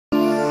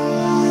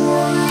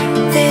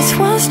This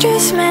was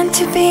just meant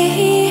to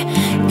be.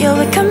 You'll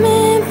be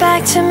coming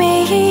back to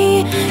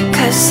me.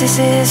 Cause this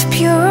is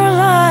pure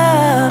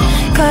love.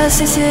 Cause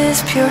this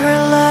is pure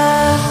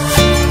love.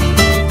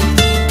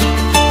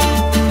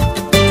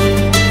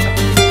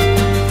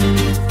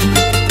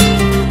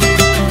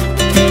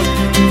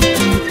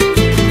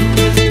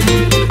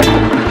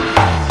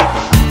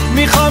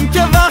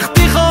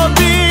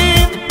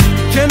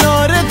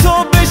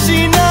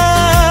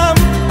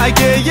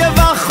 اگه یه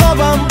وقت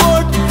خوابم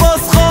برد باز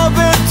خواب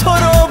تو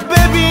رو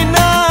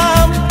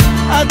ببینم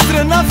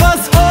عطر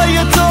نفسهای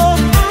تو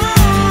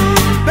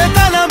به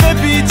تنم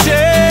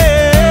بپیچه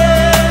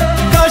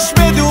کاش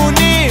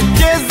بدونی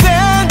که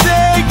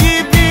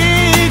زندگی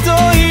بی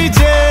تو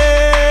هیچه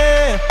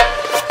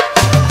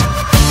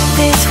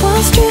This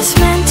was just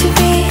meant to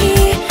be.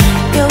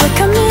 You'll be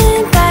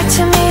coming back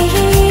to me.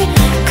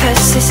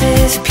 Cause this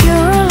is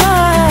pure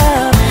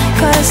love.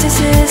 Cause this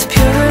is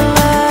pure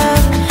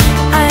love.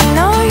 I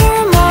know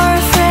you're more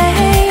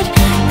afraid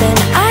than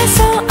I,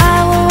 so I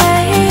will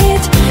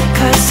wait.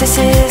 Cause this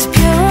is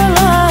pure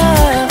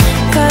love.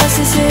 Cause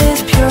this is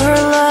pure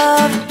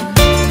love.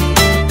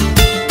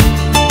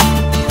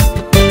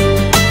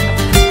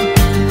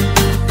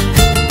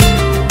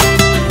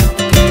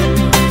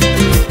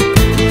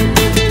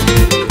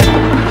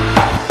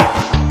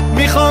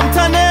 میخوام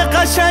تن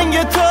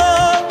قشنگ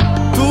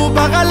تو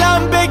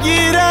بغلم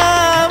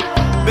بگیرم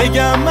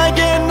بگم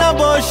اگه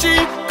نباشی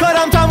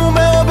کارم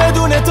تمومه و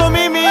بدون تو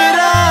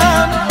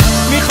میمیرم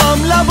میخوام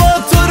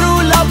لباتو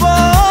رو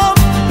لبام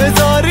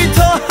بذاری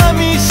تا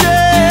همیشه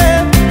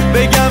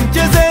بگم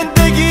که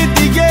زندگی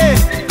دیگه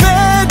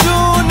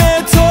بدون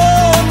تو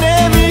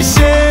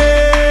نمیشه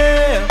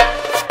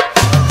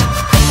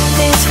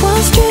This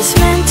was just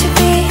meant to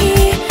be.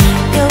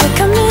 You'll be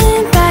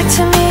coming back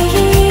to me.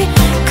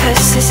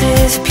 Cause this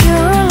is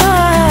pure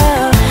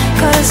love.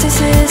 Cause this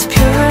is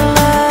pure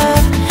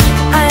love.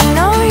 I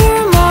know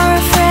you're more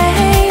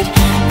afraid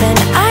than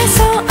I,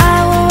 so I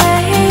will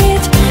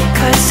wait.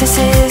 Cause this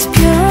is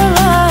pure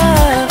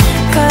love.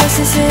 Cause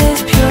this is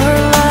pure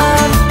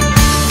love.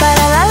 Ba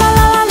la la la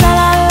la la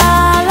la la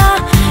la.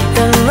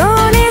 The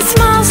moon it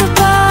smiles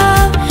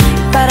above.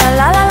 Ba la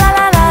la la la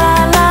la la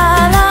la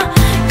la.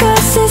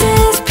 Cause this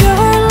is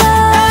pure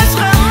love.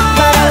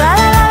 Ba la la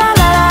la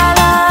la la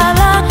la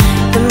la.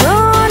 The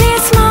moon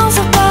it smiles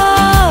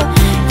above.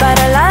 Ba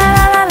la la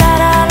la la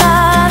la la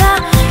la.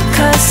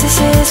 Cause this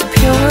is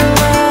pure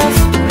love.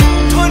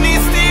 تو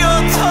نیستی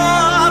و تا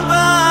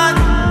ابد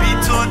بی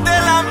تو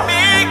دلم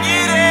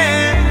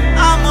میگیره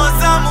اما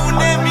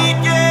زمونه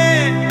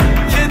میگه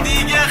که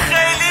دیگه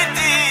خیلی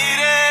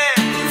دیره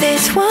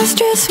This was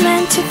just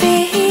meant to be.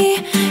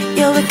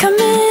 You'll be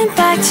coming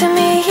back to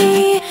me.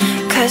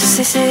 Cause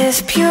this is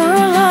pure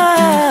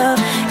love.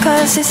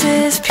 Cause this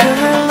is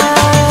pure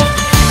love.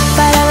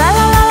 Ba la la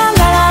la la la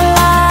la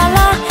la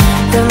la.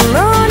 The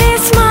moon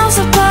it smiles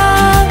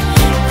above.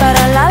 Ba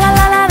la la la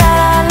la la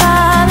la la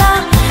la.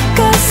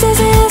 Cause this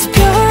is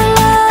pure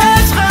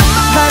love.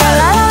 Ba la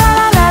la la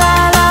la la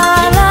la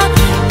la.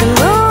 The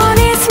moon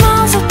it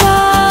smiles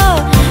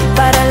above.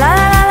 Ba la la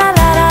la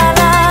la la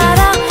la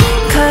la.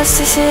 Cause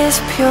this is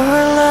pure